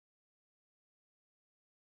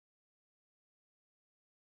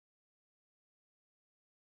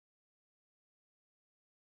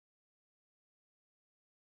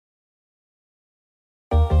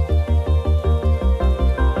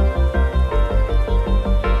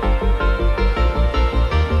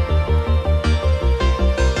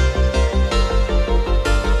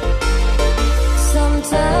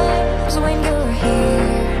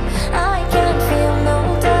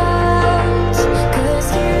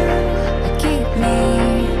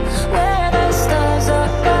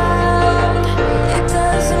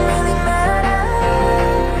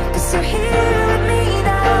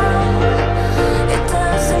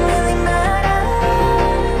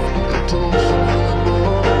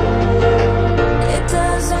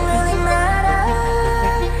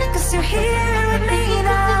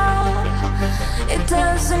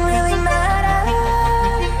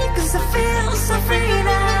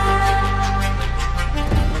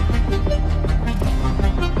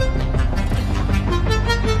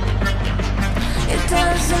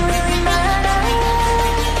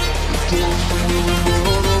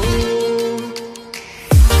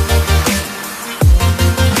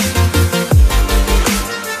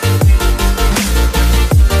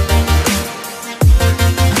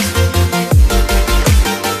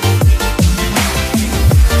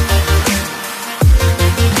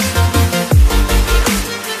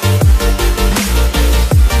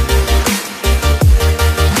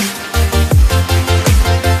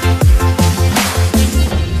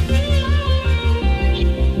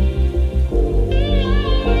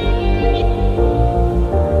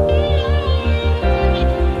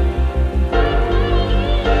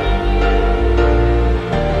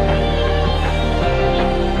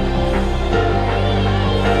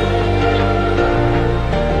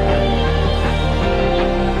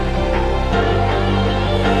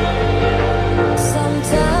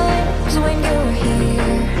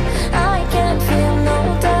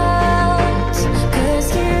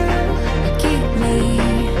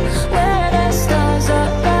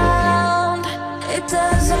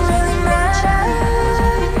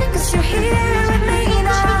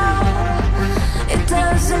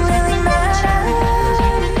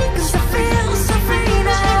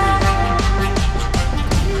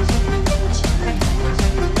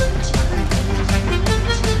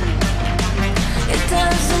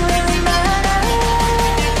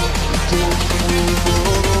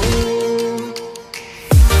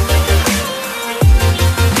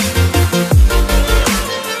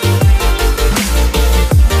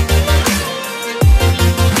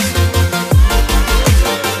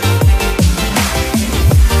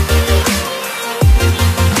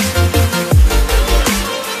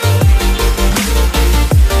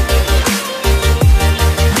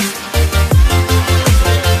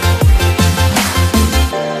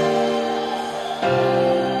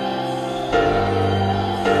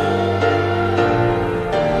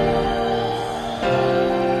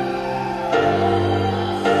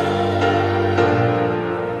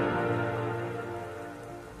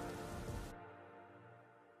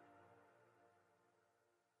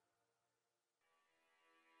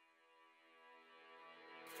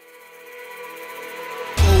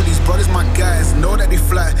know that they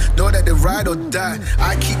fly, know that they ride or die.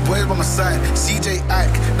 I keep boys by my side, CJ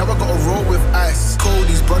Ike, now I gotta roll with ice. Cold,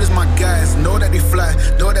 these brothers my guys, know that they fly,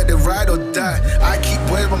 know that they ride or die. I keep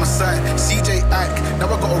boys by my side, CJ Ike, now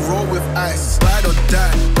I gotta roll with ice. Ride or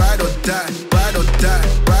die, ride or die, ride or die,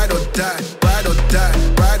 ride or die, ride or die,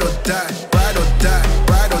 ride or die, ride or die,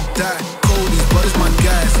 ride or die. Cold, these brothers my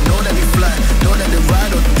guys, know that they fly, know that they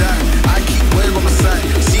ride or die. I keep boys by my side,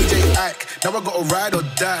 CJ Ike, now I gotta ride or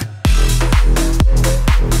die.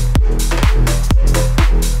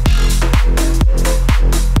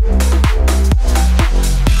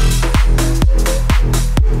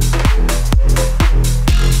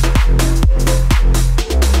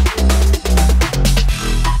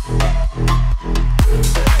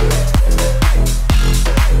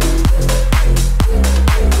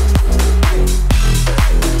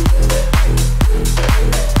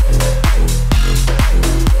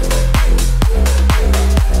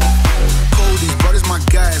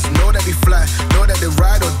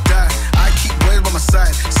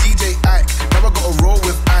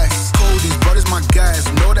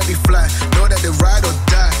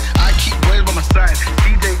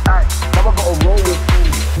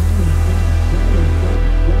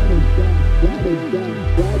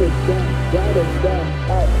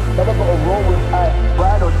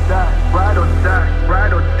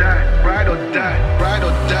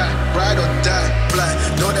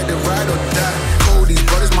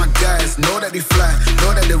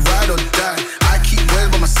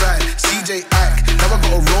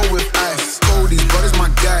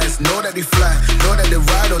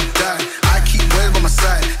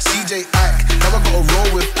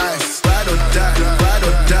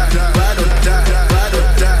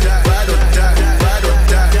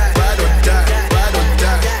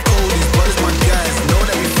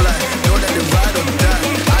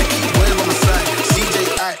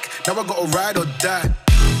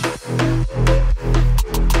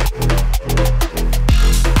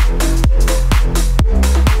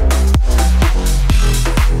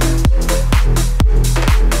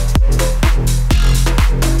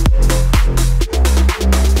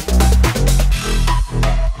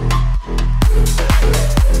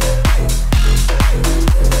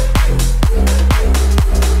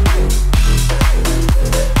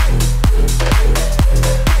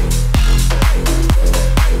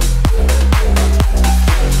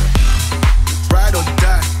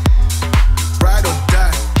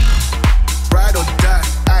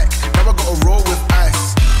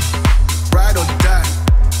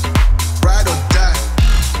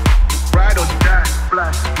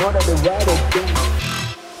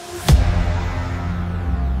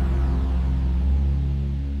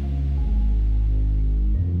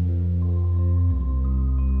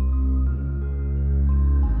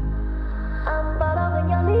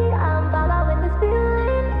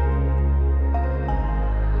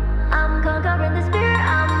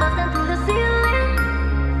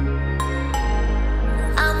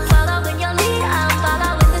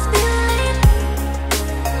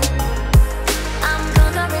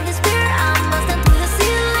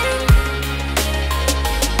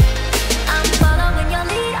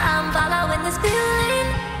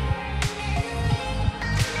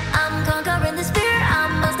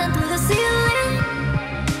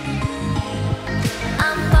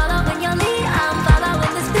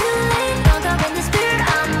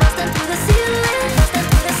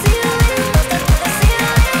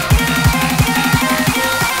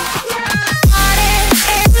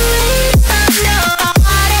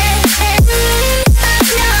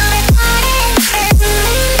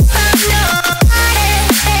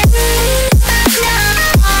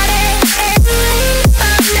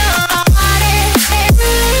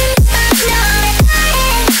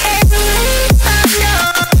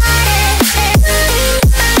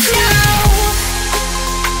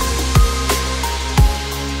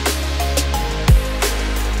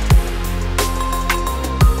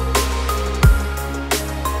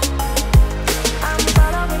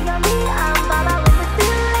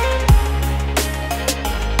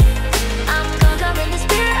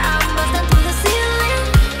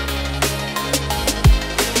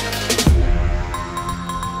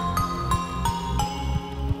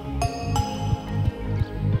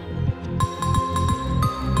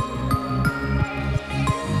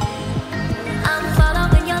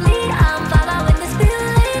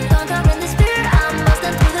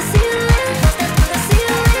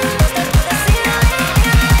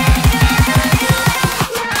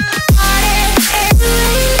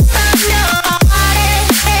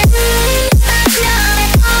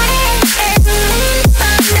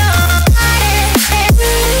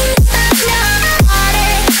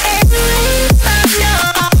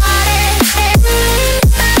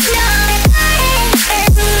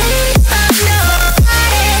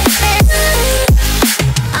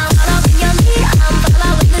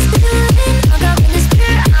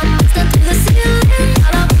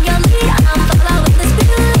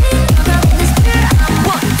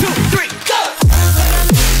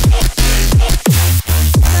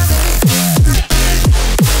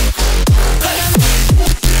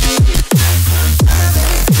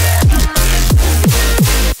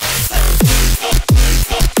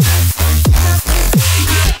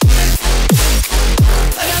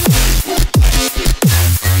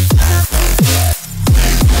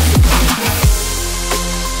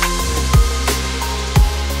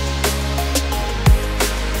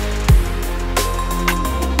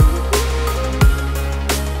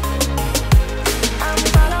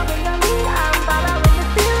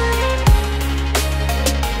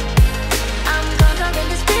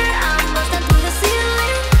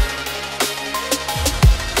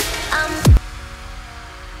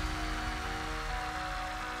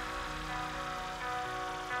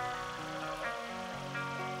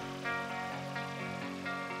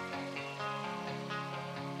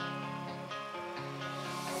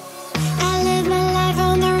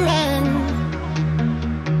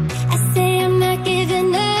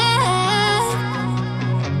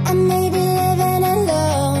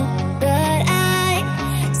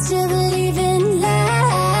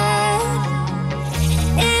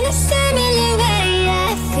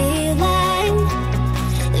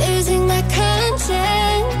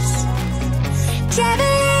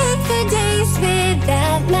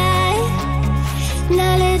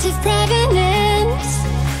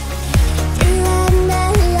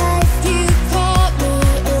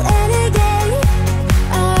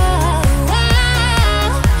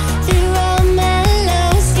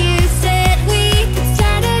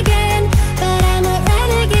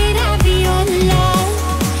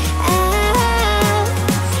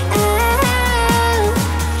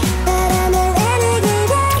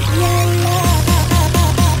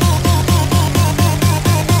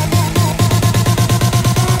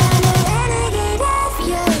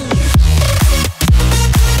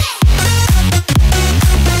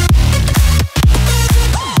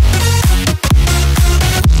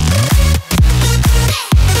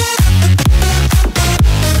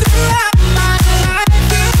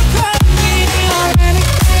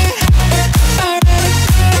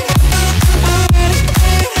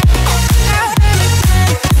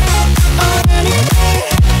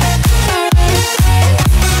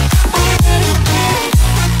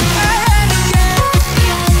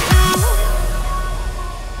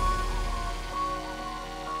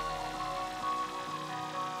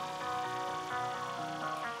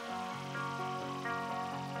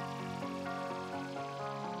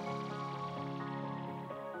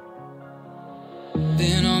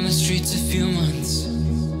 streets a few months.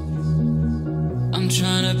 I'm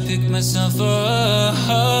trying to pick myself up.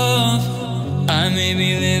 I may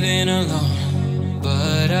be living alone,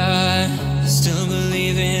 but I still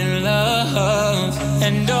believe in love.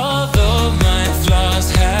 And although my flaws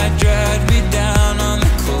had dragged me down on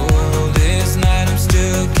the coldest night, I'm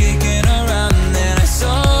still kicking around. And then I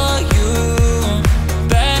saw you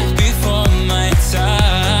back before my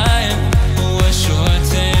time was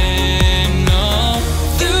shortened. No,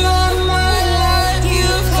 throughout my life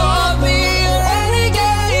you've called me a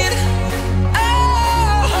renegade.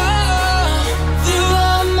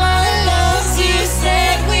 Throughout my loves you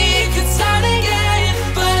said we could start again,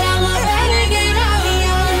 but I'm a renegade of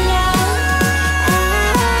your love.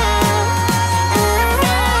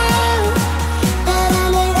 But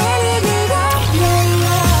I'm a renegade of your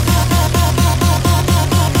love.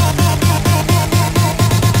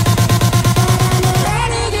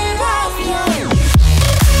 Renegade of your love.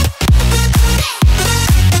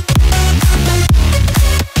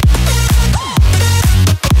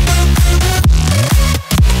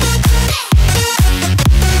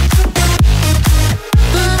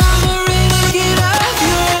 But I'm a renegade of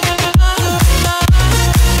your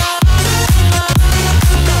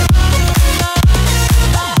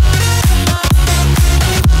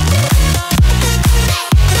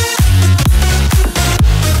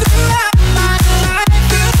throughout my life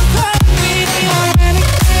you called me a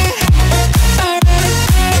renegade, a renegade,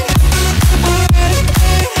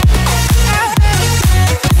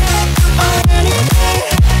 a renegade, a renegade,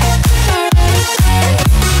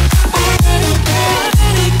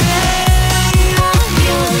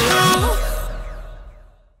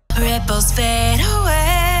 ripples fade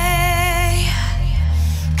away,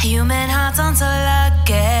 human hearts aren't so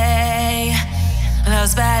lucky.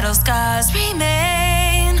 Those battle scars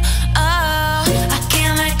remain. Oh, I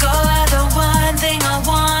can't let go of the one thing I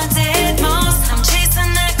wanted most. I'm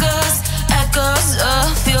chasing echoes, echoes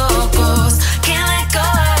of your ghost. Can't let go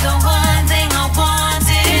of the one thing I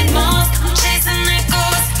wanted most. I'm chasing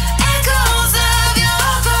echoes, echoes of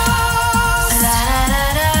your ghost. La da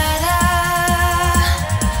da da da,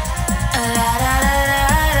 la da da da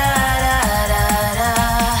da da,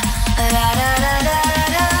 la da da da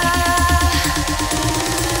da.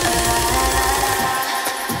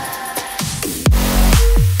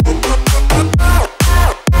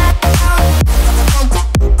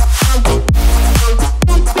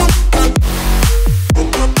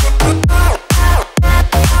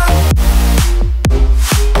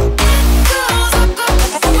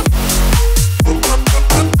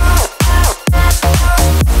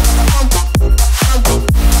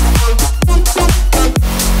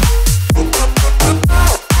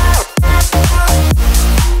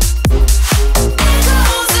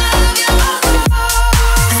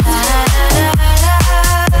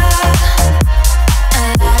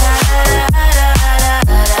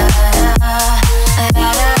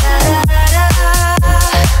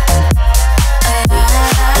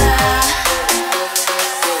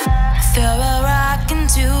 Throw a rock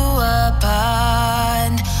into a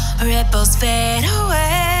pond, ripples fade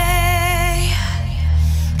away.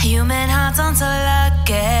 Human hearts aren't so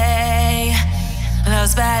lucky.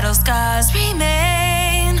 Those battle scars remain.